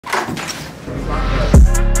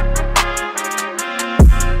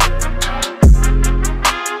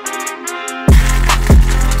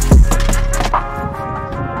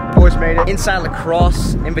Boys made it. Inside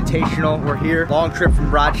Lacrosse Invitational. We're here. Long trip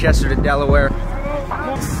from Rochester to Delaware.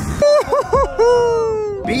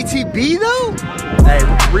 BTB though? Hey,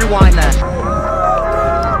 rewind that.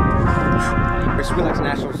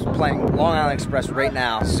 Invitational is playing Long Island Express right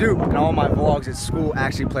now. Zoop and all my vlogs at school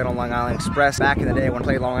actually played on Long Island Express. Back in the day when I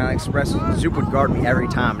played Long Island Express, Zoop would guard me every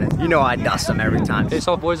time. And you know I dust them every time.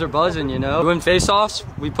 Face-off boys are buzzing, you know. Doing face-offs,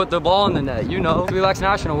 we put the ball in the net, you know.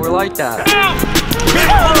 Invitational, we're like that.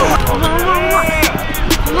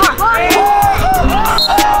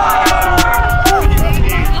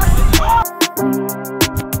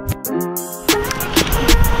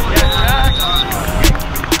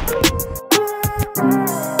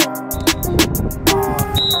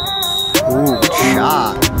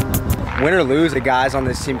 Win or lose, the guys on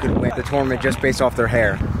this team could win the tournament just based off their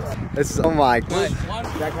hair. This is, oh my. Well,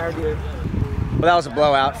 that was a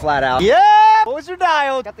blowout, flat out. Yeah! Boys are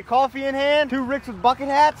dialed. Got the coffee in hand. 2 Ricks with bucket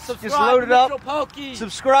hats. Just loaded up.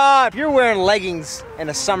 Subscribe. If you're wearing leggings in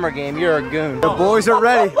a summer game, you're a goon. The boys are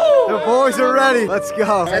ready. The boys are ready. Let's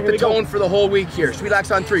go. Set the tone for the whole week here. Sweet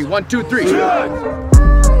Lax on 3. 1, 2, 3.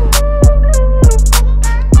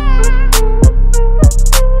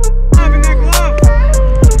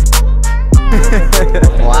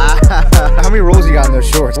 Wow. How many rolls you got in those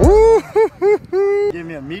shorts? Give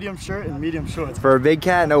me a medium shirt and medium shorts. For a big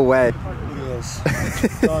cat? No way. Look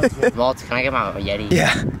at this. Walt, can I get my Yeti?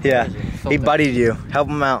 Yeah. He buddied you. Help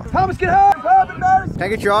him out. Thomas, get help! Can I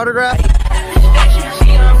get your autograph?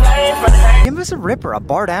 Give us a ripper, a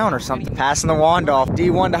bar down or something. Passing the wand off.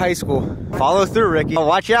 D1 to high school. Follow through, Ricky. Oh,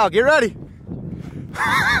 watch out. Get ready.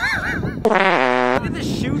 Look at the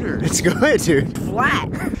shooter. It's good, dude. Flat.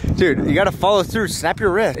 Dude, you gotta follow through. Snap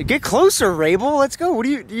your wrist. Get closer, Rabel. Let's go. What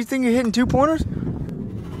do you think you're hitting 2-pointers?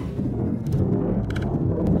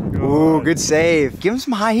 Ooh, good save. Give him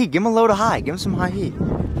some high heat. Give him a load of high. Give him some high heat.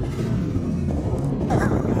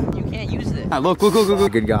 You can't use this. Look.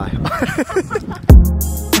 Good guy.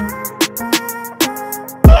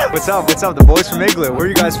 What's up? The boys from Igloo. Where are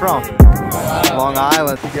you guys from? Long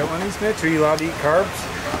Island. You get one of these, Mitch? Are you allowed to eat carbs?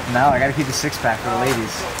 No, I gotta keep the 6-pack for the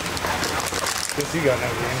ladies. Guess you got no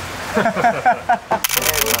game.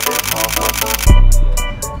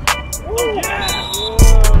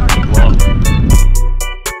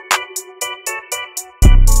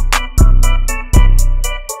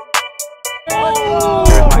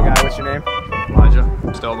 My guy, what's your name? Elijah,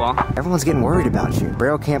 still ball. Everyone's getting worried about you.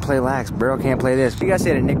 Barrel can't play lax. Barrel can't play this. What do you guys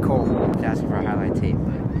say to Nick Cole? He's asking for a highlight tape,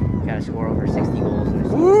 but you gotta score over 60 goals in a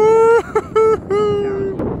season.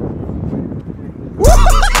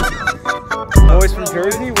 Boys from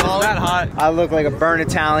Jersey? What's that hot? I look like a burnt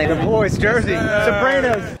Italian. The boys, Jersey.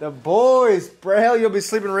 Sopranos. The boys. Braille, you'll be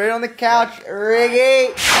sleeping right on the couch.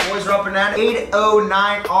 Riggy. Boys are up and down.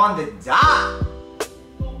 8:09 on the dot.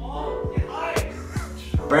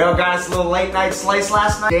 Braille got us a little late night slice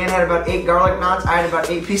last night. Dan had about 8 garlic knots. I had about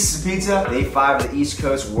 8 pieces of pizza. Day 5 of the East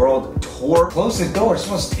Coast World Tour. Close the door. It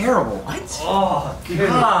smells terrible. What? Oh,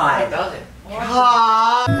 God. It doesn't.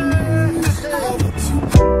 God.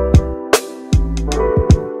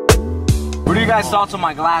 What are you guys' thoughts on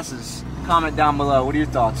my glasses? Comment down below. What are your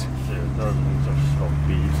thoughts? Dude, those are so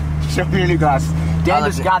beat. Show me your new glasses. Dan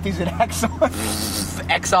just got these at Exxon.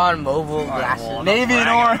 Exxon Mobil glasses. Navy and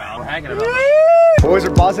orange. Boys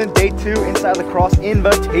are buzzing. Day 2 inside Lacrosse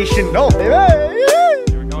Invitational.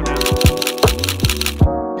 Here we go now.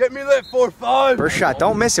 Get me lit 4-5. First shot.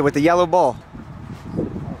 Don't miss it with the yellow ball.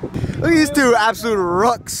 Look at these two absolute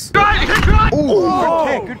rooks. Ooh,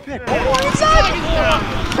 good pick.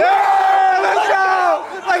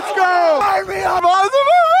 Let's go! Fire me up!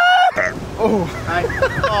 Oh.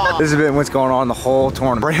 This has been what's going on the whole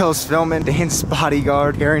tournament. Braille's filming, Dan's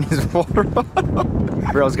bodyguard carrying his water bottle.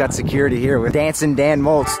 Braille's got security here with Dancing Dan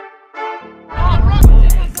Moltz.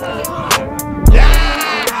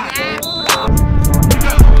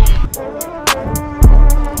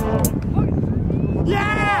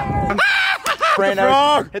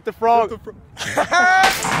 Hit the frog.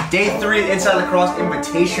 Day 3 inside Lacrosse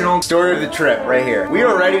Invitational. Story of the trip right here. We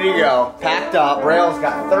are ready to go. Packed up. Braille's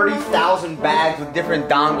got 30,000 bags with different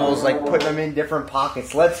dongles, like putting them in different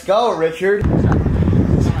pockets. Let's go, Richard.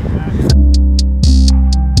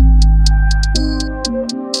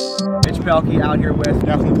 Mitch PELK out here with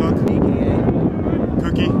Captain Cook. AKA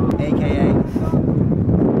Cookie. AKA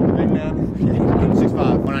Big man.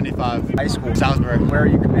 6'5", 195. high school. Salisbury. Where are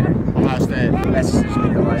you committed? Ohio State. Best decision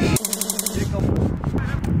of your life.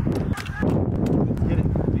 Get it.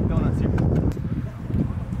 Big donuts here.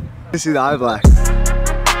 Let's see the eye black.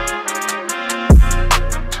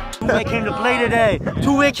 Two-way came to play today.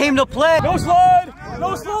 Two-way came to play. No slide!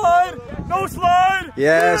 No slide! No slide!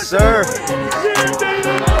 Yes, sir.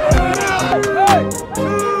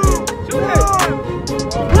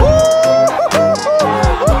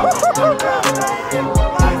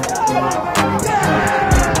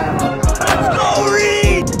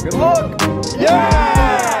 Good luck!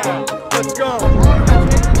 Yeah! Let's go!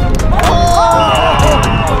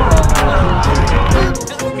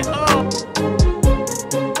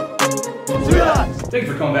 Thank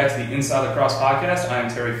you for coming back to the Inside Lacrosse podcast. I am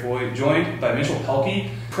Terry Foy, joined by Mitchell PELK,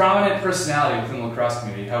 prominent personality within the lacrosse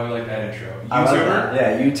community. How we like that intro? YouTuber?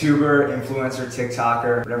 Yeah, YouTuber, influencer,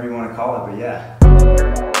 TikToker, whatever you want to call it, but yeah.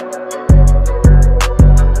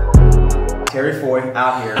 Terry Foy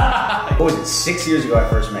out here. What was it, 6 years ago I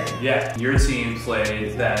first met you? Yeah, your team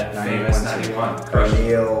played that famous 91.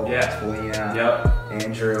 Neil, yeah. Polina, yep.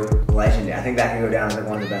 Andrew, legendary. I think that can go down as like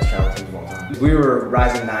one of the best travel teams of all time. We were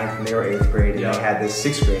rising 9th and they were 8th grade, and yep. they had this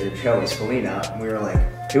 6th grader, Joey Polina, and we were like,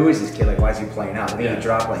 who is this kid? Like, why is he playing out? I think he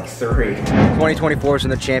dropped like 3. 2024 is in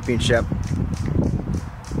the championship.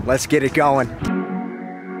 Let's get it going.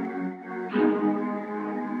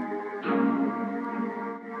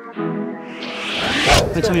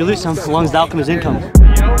 Next time you lose some, lungs, the alchemist income.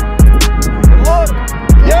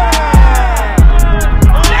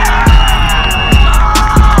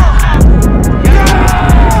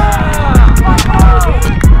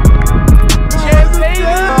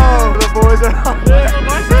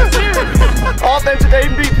 Offensive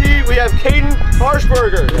MVP, we have Caden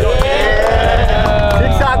Harshberger.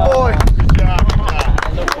 TikTok boy.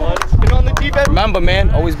 Get on the defense. Remember, man,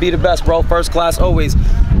 always be the best, bro. First class, always.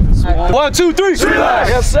 1, 2, 3.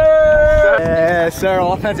 Yes, sir. Yes, sir.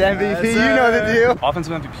 Offensive MVP, you know the deal.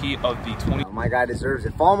 Offensive MVP of the 20. Oh, my guy deserves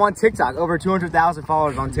it. Follow him on TikTok. Over 200,000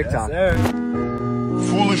 followers on TikTok.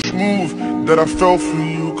 Foolish move that I fell for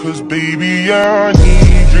you, cause baby, I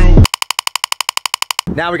need you.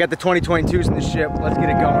 Now we got the 2022s in the ship. Let's get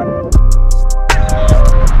it going.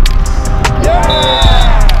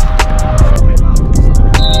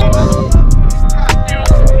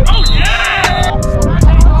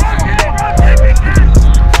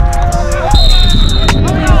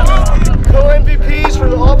 Co-MVPs for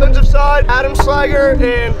the offensive side, Adam Slager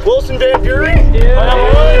and Wilson Van Buren.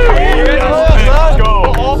 Let's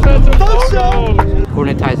go. Offensive touchdown.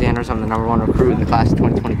 Coordinate Ty Xanders, I'm the #1 recruit in the class of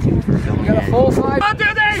 2022 for film. Got a full 5.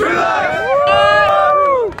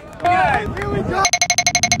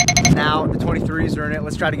 Now the 23s are in it.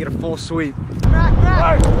 Let's try to get a full sweep.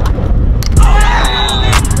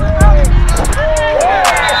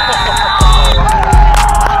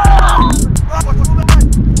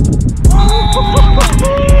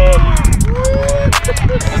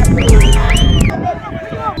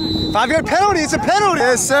 5-yard penalty. It's a penalty.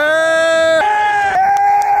 Yes, sir.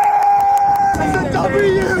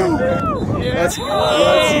 W. Let's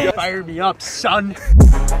go. Fire me up, son.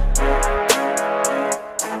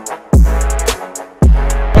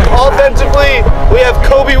 Offensively, we have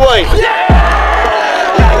Kobe White.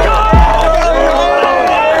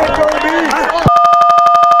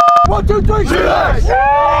 One, two, three,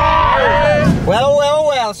 Well, well,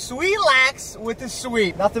 well. Sweet Lax with the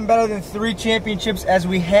sweep. Nothing better than 3 championships as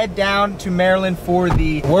we head down to Maryland for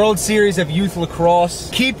the World Series of Youth Lacrosse.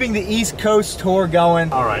 Keeping the East Coast tour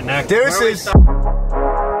going. All right, next. Deuces.